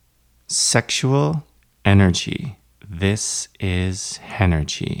Sexual energy. This is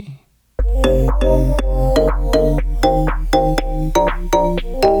Henergy.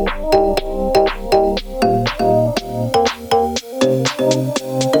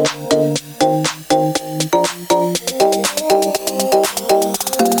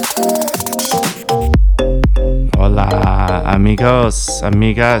 Hola, amigos,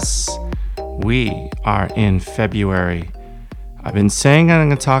 amigas. We are in February. I've been saying I'm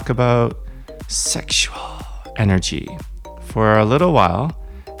going to talk about sexual energy for a little while,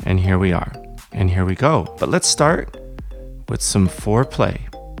 and here we are, and here we go. But let's start with some foreplay.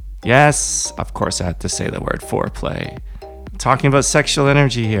 Yes, of course I had to say the word foreplay. I'm talking about sexual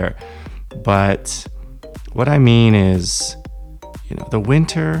energy here, but what I mean is, the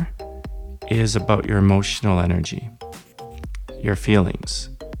winter is about your emotional energy, your feelings,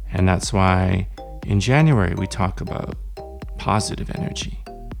 and that's why in January we talk about positive energy.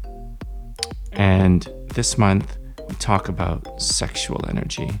 And this month, we talk about sexual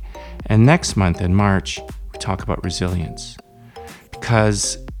energy. And next month, in March, we talk about resilience.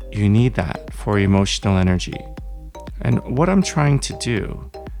 Because you need that for emotional energy. And what I'm trying to do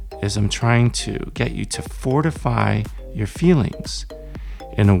is I'm trying to get you to fortify your feelings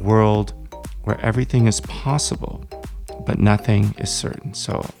in a world where everything is possible, but nothing is certain.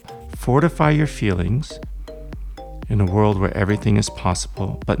 So fortify your feelings in a world where everything is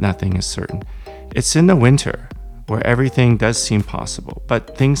possible, but nothing is certain. It's in the winter where everything does seem possible,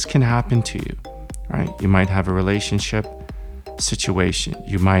 but things can happen to you, right? You might have a relationship situation.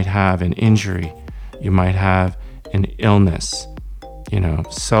 You might have an injury. You might have an illness,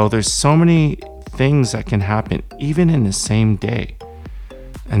 So there's so many things that can happen even in the same day.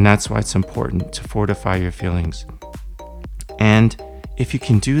 And that's why it's important to fortify your feelings. And if you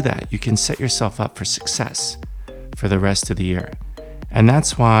can do that, you can set yourself up for success for the rest of the year. And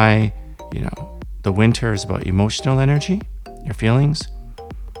that's why, the winter is about emotional energy, your feelings.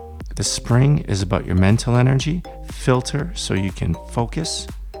 The spring is about your mental energy, filter so you can focus.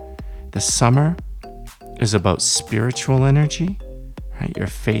 The summer is about spiritual energy, right? Your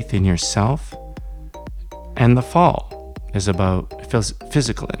faith in yourself. And the fall is about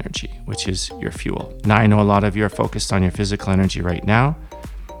physical energy, which is your fuel. Now, I know a lot of you are focused on your physical energy right now,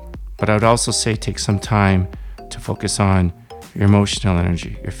 but I would also say take some time to focus on your emotional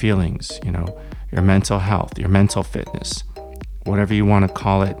energy, your feelings, your mental health, your mental fitness, whatever you want to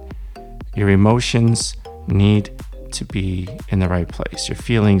call it. Your emotions need to be in the right place. Your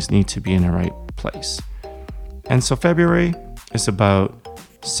feelings need to be in the right place. And so February is about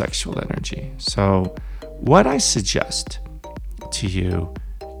sexual energy. So what I suggest to you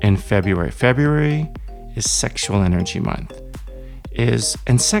in February is sexual energy month.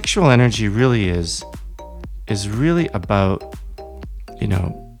 And sexual energy really is really about,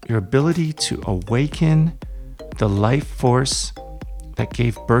 your ability to awaken the life force that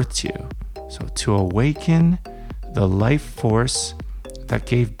gave birth to you. So to awaken the life force that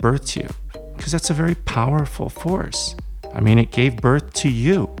gave birth to you, because that's a very powerful force. It gave birth to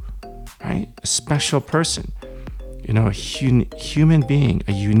you, right? A special person, a human being,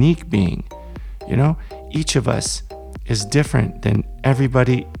 a unique being. Each of us is different than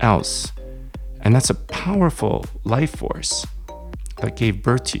everybody else. And that's a powerful life force that gave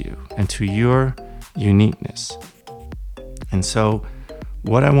birth to you and to your uniqueness. And so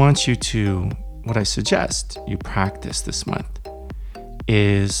what I suggest you practice this month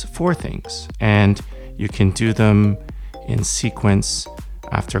is 4 things. And you can do them in sequence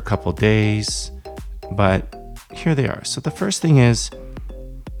after a couple days, but here they are. So the first thing is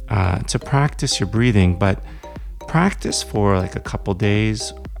to practice your breathing, but practice for like a couple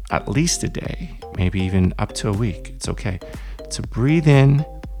days, at least a day, maybe even up to a week. It's okay to breathe in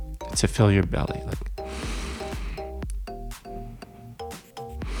to fill your belly.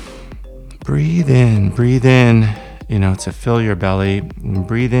 Breathe in, to fill your belly.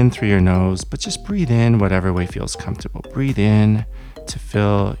 Breathe in through your nose, but just breathe in whatever way feels comfortable. Breathe in to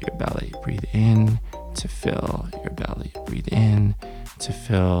fill your belly. Breathe in to fill your belly. Breathe in to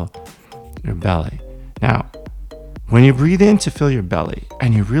fill your belly. Now, when you breathe in to fill your belly,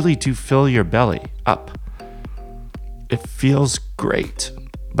 and you really do fill your belly up, it feels great,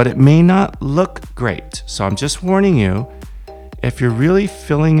 but it may not look great. So I'm just warning you, if you're really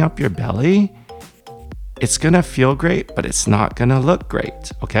filling up your belly, it's going to feel great, but it's not going to look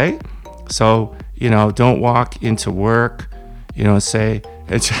great, okay? So, don't walk into work, say,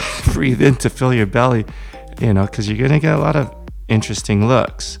 breathe in to fill your belly, because you're going to get a lot of interesting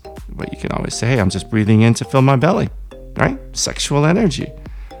looks. But you can always say, hey, I'm just breathing in to fill my belly, right? Sexual energy.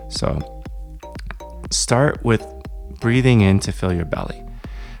 So start with breathing in to fill your belly.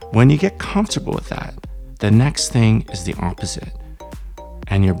 When you get comfortable with that, the next thing is the opposite.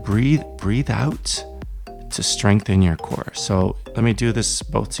 And you breathe out to strengthen your core. So let me do this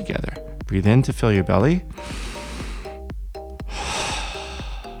both together. Breathe in to fill your belly.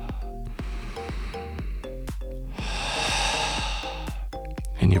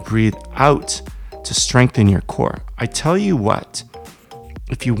 And you breathe out to strengthen your core. I tell you what,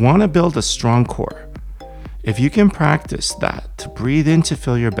 if you want to build a strong core, if you can practice that, to breathe in to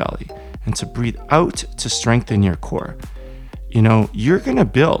fill your belly and to breathe out to strengthen your core, you're going to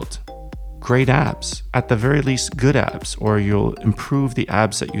build great abs, at the very least good abs, or you'll improve the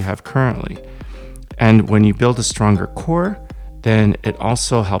abs that you have currently. And when you build a stronger core, then it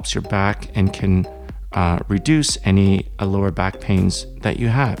also helps your back and can reduce any lower back pains that you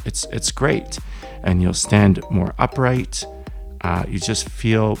have. It's great, and you'll stand more upright. You just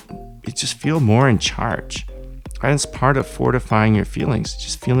feel more in charge. Right? It's part of fortifying your feelings,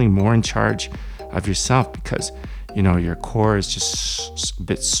 just feeling more in charge of yourself, because your core is just a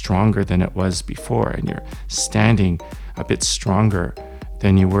bit stronger than it was before, and you're standing a bit stronger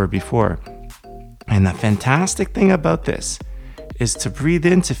than you were before. And the fantastic thing about this is to breathe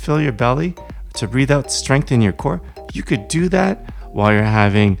in to fill your belly, to breathe out to strengthen your core. You could do that while you're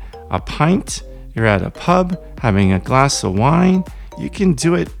having a pint, you're at a pub, having a glass of wine. You can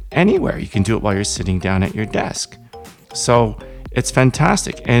do it anywhere. You can do it while you're sitting down at your desk. So it's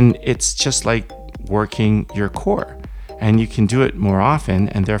fantastic. And it's just like working your core. And you can do it more often,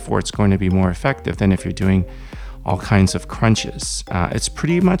 and therefore it's going to be more effective than if you're doing all kinds of crunches. It's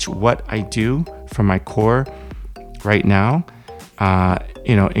pretty much what I do for my core right now,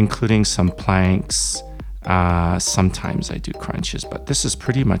 including some planks. Sometimes I do crunches, but this is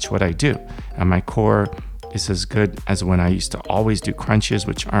pretty much what I do. And my core is as good as when I used to always do crunches,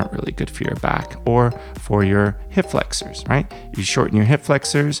 which aren't really good for your back or for your hip flexors, right? You shorten your hip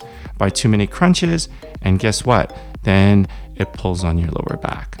flexors by too many crunches, and guess what? Then it pulls on your lower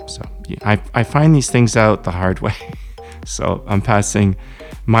back. So I find these things out the hard way. So I'm passing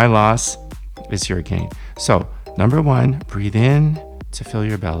my loss is your gain. So number 1, breathe in to fill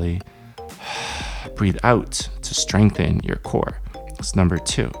your belly. Breathe out to strengthen your core. That's number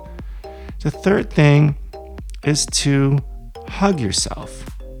 2. The third thing is to hug yourself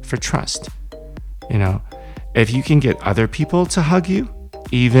for trust. If you can get other people to hug you,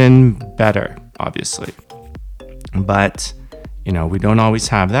 even better, obviously. But, we don't always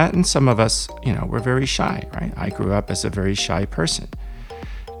have that. And some of us, we're very shy, right? I grew up as a very shy person.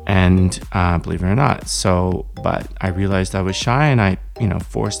 And believe it or not. But I realized I was shy, and I,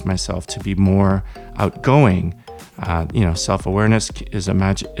 forced myself to be more outgoing. Self-awareness is a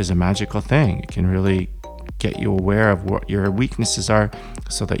magical thing. It can really get you aware of what your weaknesses are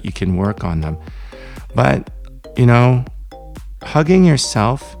so that you can work on them. But, hugging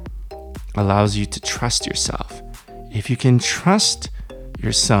yourself allows you to trust yourself. If you can trust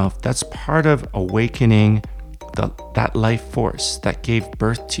yourself, that's part of awakening that life force that gave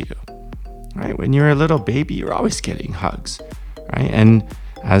birth to you, right? When you're a little baby, you're always getting hugs, right? And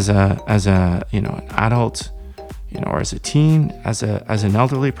as an adult, or as a teen, as an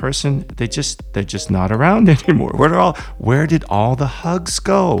elderly person, they're just not around anymore. Where did all the hugs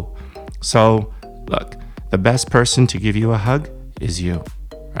go? So look, the best person to give you a hug is you,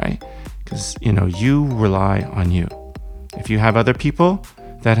 right? Because you rely on you. If you have other people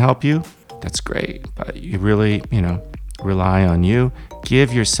that help you, that's great, but you really, rely on you.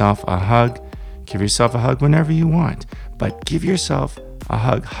 Give yourself a hug. Give yourself a hug whenever you want, but give yourself a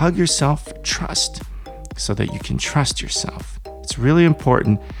hug. Hug yourself for trust, so that you can trust yourself. It's really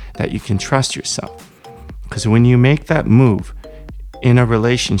important that you can trust yourself, because when you make that move in a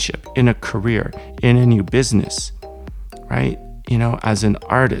relationship, in a career, in a new business, right? As an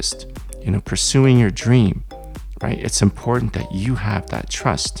artist, pursuing your dream, right? It's important that you have that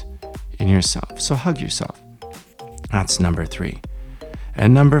trust in yourself. So hug yourself. That's number 3.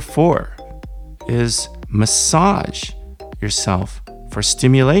 And number 4 is massage yourself for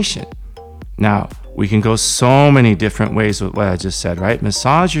stimulation. Now, we can go so many different ways with what I just said, right?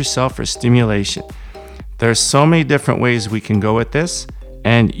 Massage yourself for stimulation. There's so many different ways we can go with this,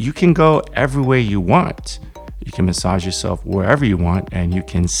 and you can go every way you want. You can massage yourself wherever you want, and you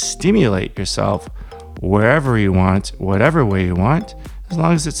can stimulate yourself wherever you want, whatever way you want, as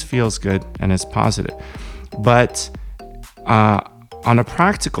long as it feels good and it's positive. But on a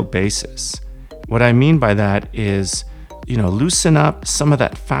practical basis, what I mean by that is, loosen up some of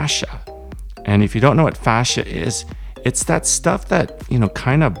that fascia. And if you don't know what fascia is, it's that stuff that,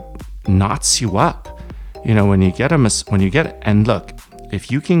 kind of knots you up. And look,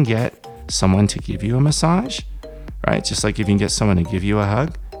 if you can get someone to give you a massage, right? Just like if you can get someone to give you a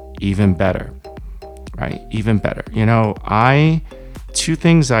hug, even better, right? Even better. Two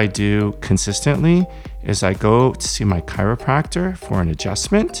things I do consistently is I go to see my chiropractor for an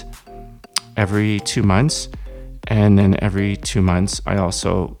adjustment every 2 months. And then every 2 months, I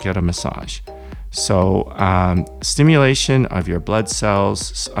also get a massage. So stimulation of your blood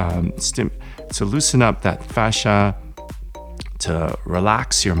cells, to loosen up that fascia, to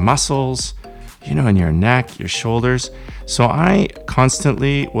relax your muscles, in your neck, your shoulders. So I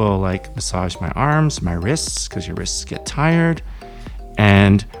constantly will massage my arms, my wrists, because your wrists get tired.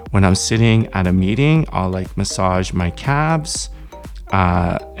 And when I'm sitting at a meeting, I'll massage my calves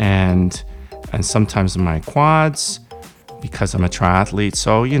and sometimes my quads because I'm a triathlete.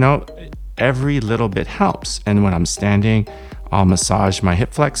 So, every little bit helps. And when I'm standing, I'll massage my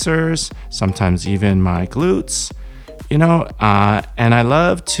hip flexors, sometimes even my glutes, and I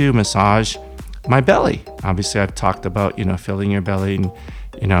love to massage my belly. Obviously, I've talked about, filling your belly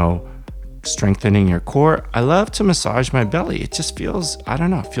and, strengthening your core. I love to massage my belly. It just feels,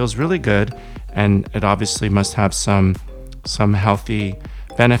 it feels really good. And it obviously must have some healthy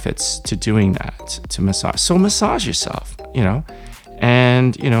benefits to doing that, to massage. So massage yourself,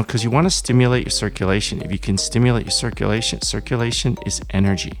 and, because you want to stimulate your circulation. If you can stimulate your circulation is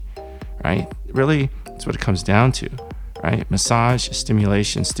energy, right? Really, that's what it comes down to, right? Massage is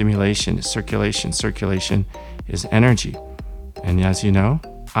stimulation is circulation is energy. And as you know,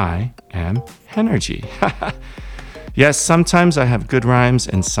 I am energy. Yes, sometimes I have good rhymes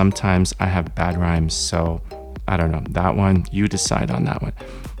and sometimes I have bad rhymes. So I don't know, that one, you decide on that one.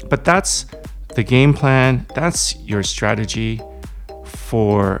 But that's the game plan. That's your strategy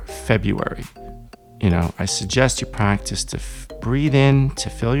for February. I suggest you practice to breathe in to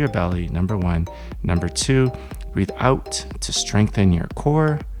fill your belly, number one. Number two, breathe out to strengthen your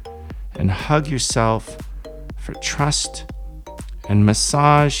core, and hug yourself for trust, and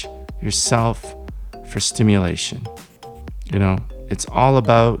massage yourself for stimulation. It's all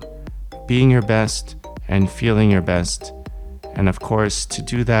about being your best and feeling your best. And of course, to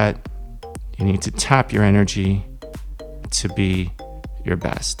do that, you need to tap your energy to be your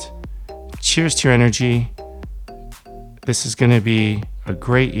best. Cheers to your energy. This is going to be a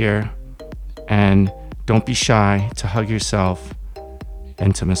great year. And don't be shy to hug yourself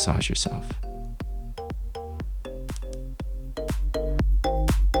and to massage yourself.